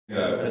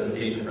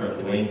Presentation from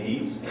Dwain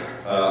Deets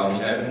on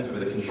the evidence for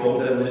the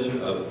controlled demolition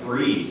of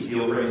 3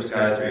 steel-frame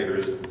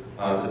skyscrapers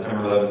on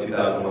September 11,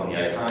 2001, the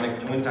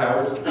iconic Twin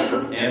Towers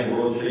and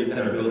World Trade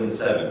Center Building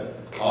 7,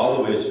 all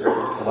of which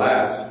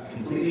collapsed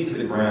completely to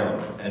the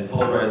ground and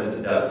pulverized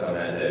into dust on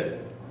that day.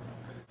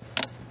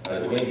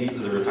 Joan B is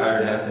a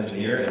retired NASA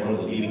engineer and one of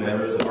the leading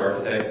members of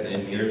architects and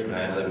engineers for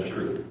 9/11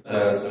 Truth.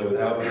 So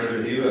without further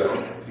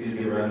ado, please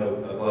give a round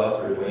of applause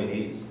for Joan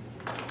B.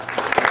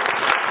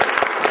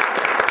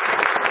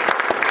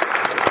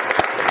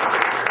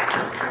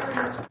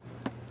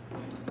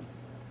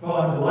 Well,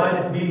 I'm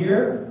delighted to be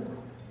here.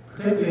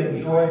 Particularly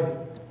enjoyed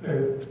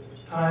the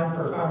time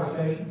for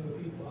conversations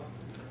with people.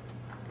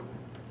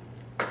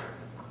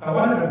 I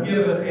wanted to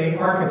give it an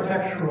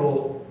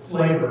architectural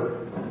flavor,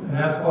 and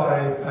that's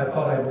why I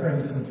thought I'd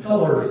bring some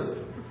pillars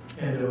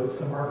into it,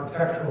 some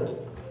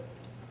architectural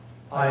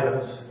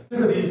items.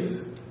 Here are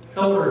these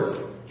pillars,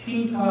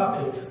 key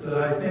topics that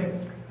I think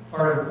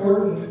are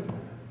important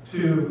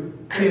to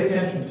pay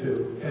attention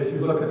to as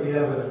you look at the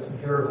evidence and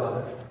hear about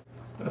it.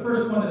 The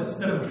first one is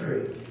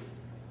symmetry.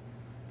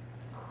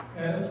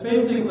 And it's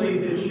basically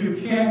that you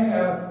can't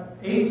have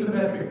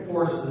asymmetric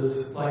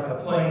forces like a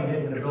plane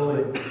hitting a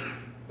building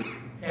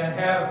and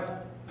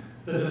have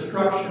the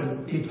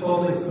destruction be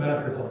totally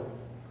symmetrical.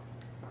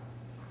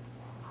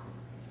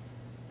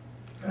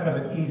 Kind of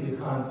an easy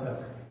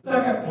concept. The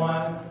second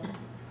one,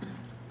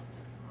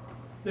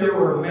 there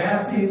were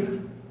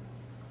massive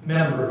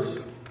members,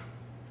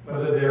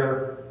 whether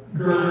they're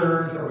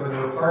girders or whether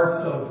they're parts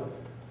of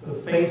the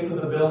face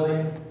of the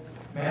building,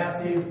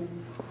 massive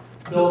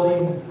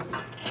building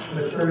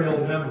material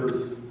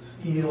members,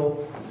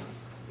 steel,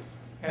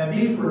 and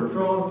these were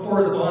thrown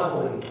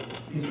horizontally.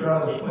 These are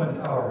out of the Twin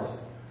Towers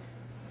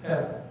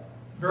at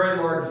very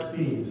large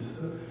speeds.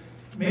 So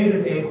made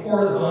it a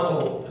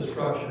horizontal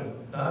destruction,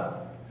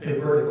 not a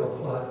vertical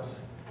collapse.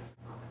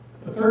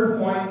 The third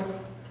point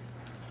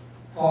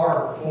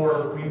are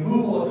for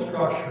removal of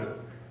structure.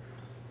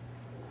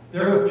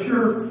 There was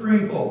pure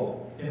free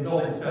fall in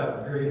Building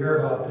 7. Here you hear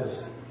about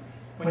this.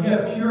 When you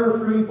have pure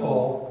free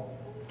fall,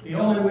 the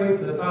only way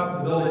for the top of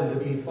the building to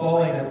be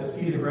falling at the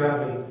speed of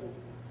gravity,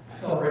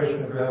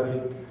 acceleration of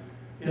gravity,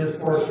 is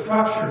for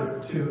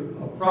structure to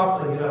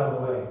abruptly get out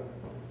of the way.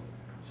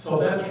 So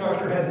that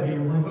structure had to be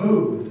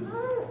removed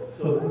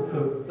so that the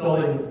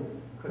building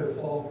could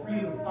fall free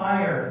of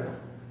iron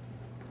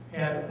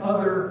and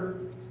other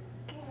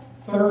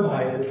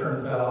thermite, it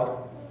turns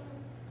out,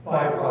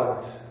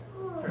 byproducts.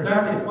 There's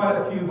actually quite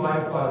a few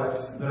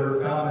byproducts that are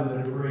found in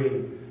the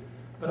debris,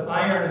 but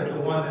iron is the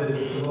one that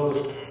is the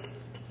most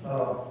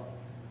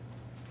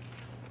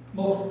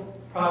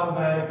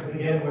problematic to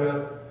begin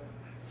with.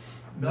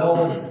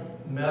 Melted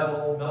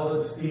metal,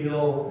 melted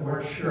steel, we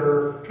weren't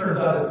sure. Turns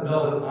out it's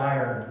melted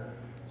iron.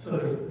 So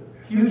there's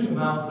huge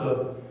amounts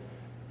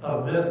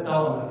of this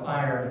element,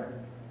 iron,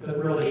 that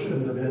really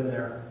shouldn't have been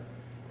there.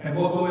 And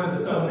we'll go into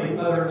some of the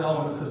other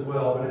elements as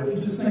well, but if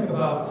you just think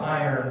about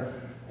iron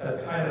as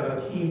kind of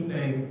a key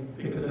thing,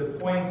 because it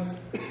points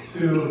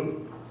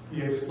to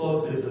the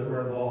explosives that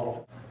were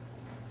involved.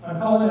 I'm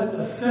calling it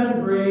a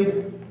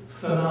centigrade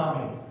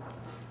tsunami.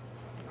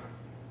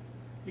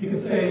 You can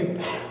say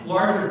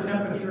larger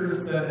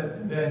temperatures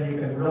than you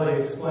can really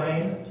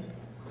explain,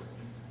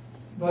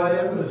 but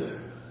it was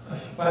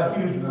by a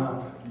huge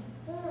amount.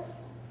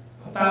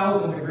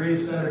 1,000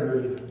 degrees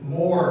centigrade,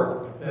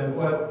 more than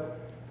what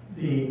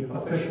the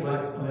official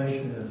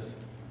explanation is.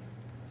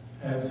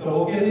 And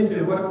so we'll get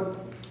into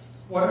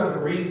what are the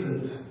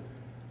reasons,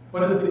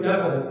 what is the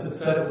evidence that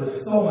said it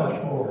was so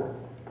much more.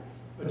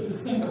 But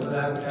just think of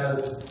that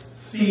as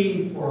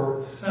C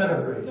or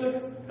centigrade.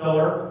 Sixth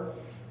pillar,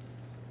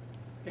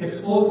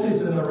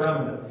 explosives in the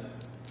remnants,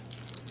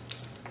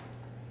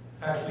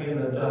 actually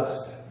in the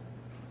dust.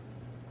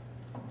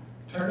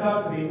 Turned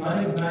out to be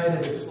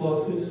unignited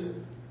explosives.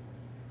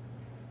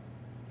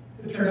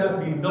 It turned out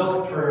to be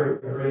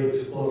military-grade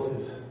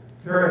explosives,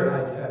 very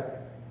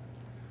high-tech.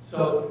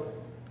 So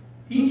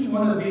each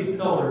one of these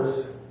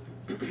pillars,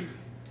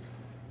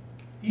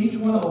 each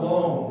one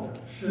alone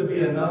should be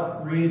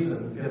enough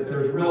reason, if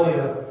there's really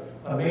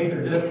a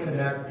major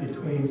disconnect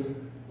between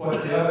what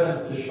the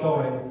evidence is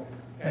showing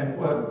and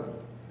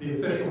what the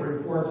official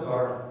reports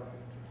are,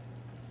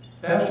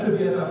 that should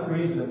be enough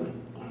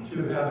reason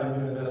to have a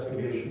new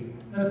investigation.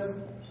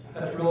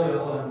 That's really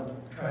all I'm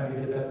trying to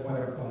get that point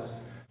across.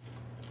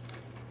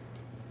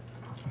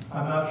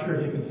 I'm not sure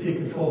if you can see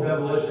controlled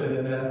demolition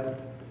in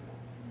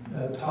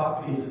that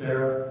top piece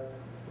there,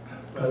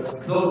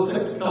 but those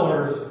 6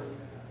 pillars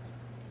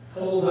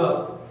hold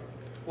up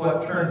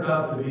what turns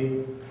out to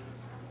be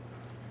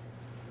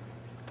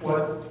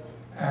what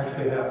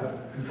actually happened,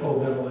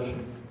 controlled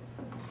demolition.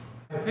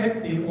 I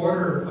picked the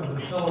order of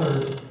the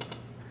pillars,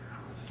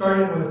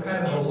 starting with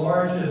kind of the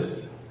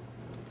largest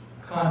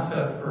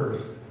concept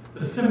first,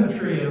 the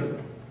symmetry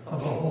of the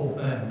whole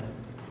thing,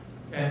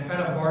 and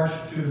kind of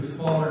marched to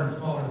smaller and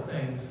smaller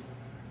things.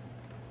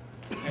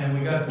 And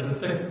we got to the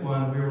 6th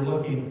one, we were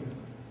looking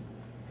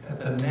at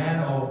the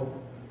nano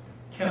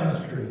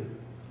chemistry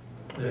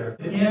there.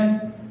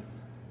 In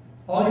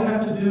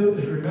do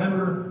is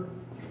remember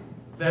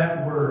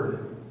that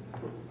word,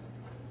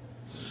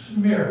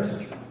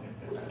 smears.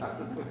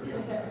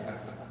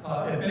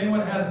 If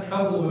anyone has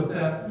trouble with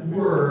that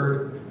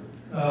word,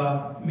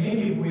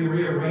 maybe if we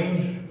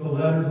rearrange the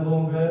letters a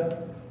little bit.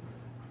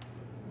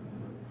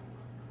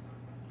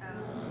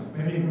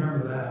 Maybe you can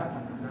remember that.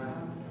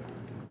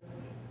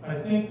 I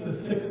think the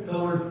 6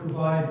 pillars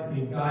provides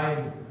a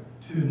guide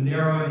to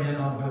narrowing in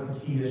on what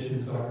the key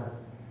issues are.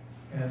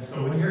 And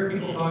so when you hear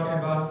people talking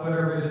about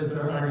whatever it is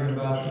they're arguing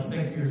about, just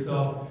think to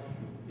yourself,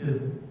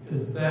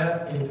 is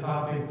that a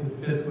topic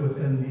that fits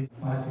within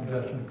my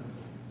suggestion?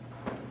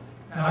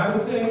 And I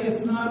would say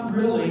it's not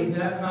really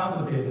that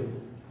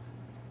complicated.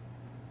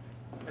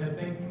 I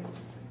think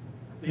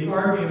the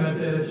argument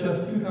that it's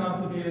just too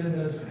complicated,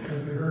 as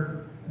we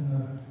heard in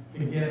the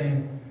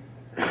beginning,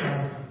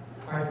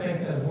 I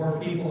think as more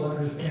people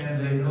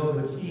understand, they know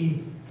the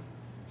key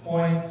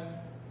points,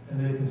 and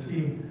they can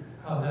see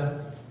how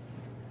that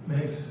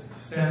makes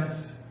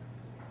sense,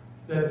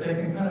 that they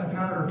can kind of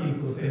counter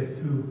people who say it's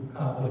too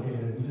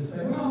complicated, and just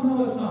say, well,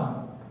 no, it's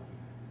not.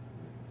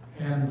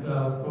 And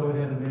go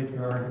ahead and make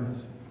your arguments.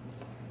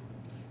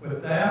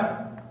 With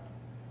that,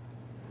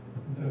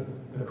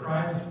 the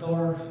crimes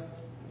pillars,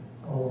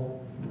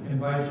 I'll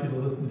invite you to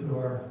listen to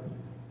our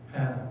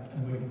panel,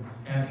 and we can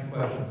answer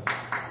questions.